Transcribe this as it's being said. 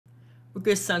Well,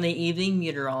 good Sunday evening,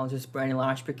 Meteorologist Brandon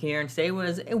Lashbrook here, and today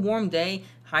was a warm day.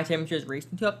 High temperatures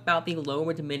racing to about the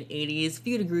lower to mid 80s, a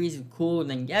few degrees cooler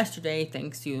than yesterday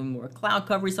thanks to more cloud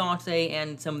cover we saw today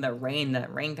and some of that rain.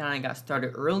 That rain kind of got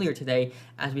started earlier today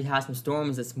as we had some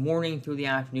storms this morning through the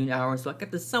afternoon hours, so it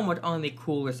kept us somewhat on the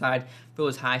cooler side for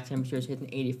those high temperatures hitting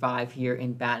 85 here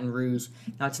in Baton Rouge.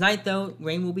 Now tonight though,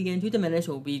 rain will begin to diminish.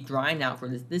 It will be drying out for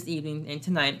this evening and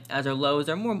tonight as our lows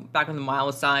are more back on the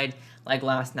mild side like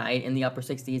last night in the upper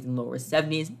 60s and lower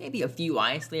 70s. Maybe a few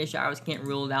isolated showers, can't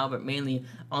rule it out, but mainly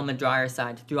on the drier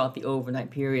side throughout the overnight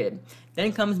period.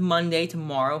 Then comes Monday,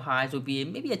 tomorrow. Highs will be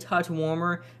maybe a touch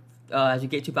warmer as we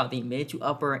get to about the mid to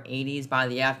upper 80s by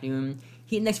the afternoon.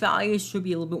 Heat index values should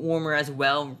be a little bit warmer as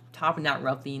well, topping out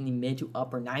roughly in the mid to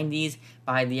upper 90s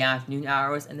by the afternoon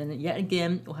hours. And then yet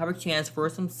again, we'll have a chance for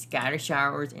some scattered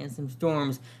showers and some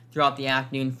storms throughout the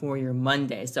afternoon for your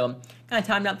Monday. So kind of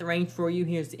timed out the range for you.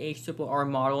 Here's the HRRR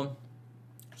model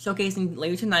showcasing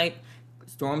later tonight.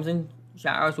 Storms and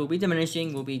showers will be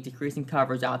diminishing, will be decreasing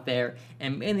coverage out there,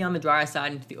 and mainly on the drier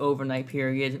side into the overnight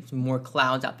period. Some more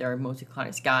clouds out there, mostly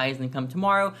cloudy skies. And then come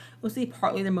tomorrow, we'll see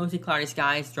partly the mostly cloudy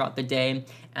skies throughout the day,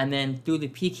 and then through the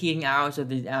peak heating hours of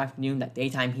the afternoon, that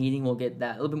daytime heating, will get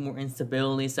that a little bit more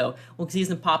instability. So we'll see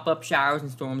some pop-up showers and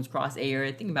storms across the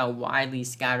area. Think about widely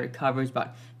scattered coverage,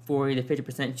 about 40 to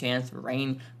 50% chance for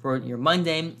rain for your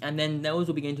Monday, and then those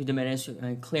will begin to diminish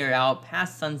and clear out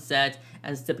past sunset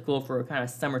as typical for a kind of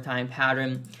summertime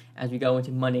pattern as we go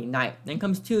into Monday night. Then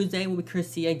comes Tuesday, we could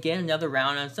see again another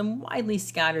round of some widely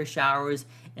scattered showers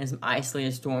and some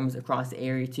isolated storms across the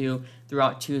area too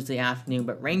throughout Tuesday afternoon,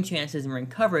 but rain chances and rain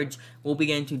coverage will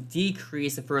begin to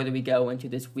decrease the further we go into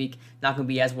this week. Not going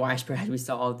to be as widespread as we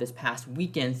saw this past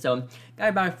weekend, so got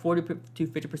about a 40 to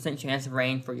 50% chance of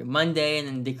rain for your Monday, and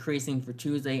then decreasing for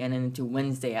Tuesday and then into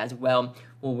Wednesday as well,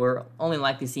 where we're only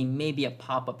likely to see maybe a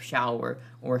pop-up shower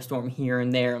or a storm here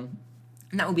and there.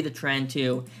 And that will be the trend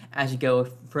too as you go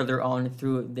further on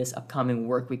through this upcoming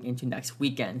work week into next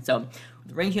weekend. So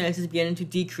the rain chances beginning to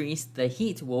decrease, the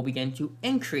heat will begin to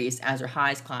increase as our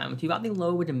highs climb to about the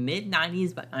lower to mid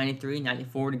 90s, about 93,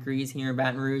 94 degrees here in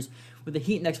Baton Rouge, with the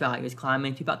heat index values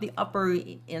climbing to about the upper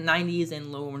 90s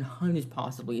and lower 100s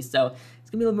possibly. So it's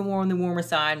going to be a little bit more on the warmer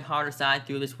side and hotter side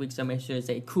through this week, so make sure to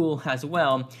stay cool as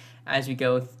well as we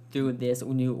go through this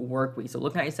new work week. So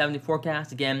looking at your 7-day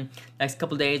forecast, again, next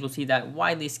couple days we'll see that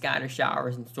widely scattered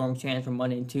showers and storm chance for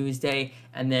Monday and Tuesday,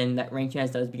 and then that rain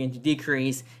chance does begin to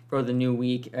decrease for the new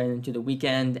week and into the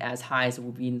weekend as highs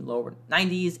will be in the lower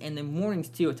 90s, and then mornings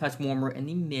too a touch warmer in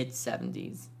the mid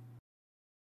 70s.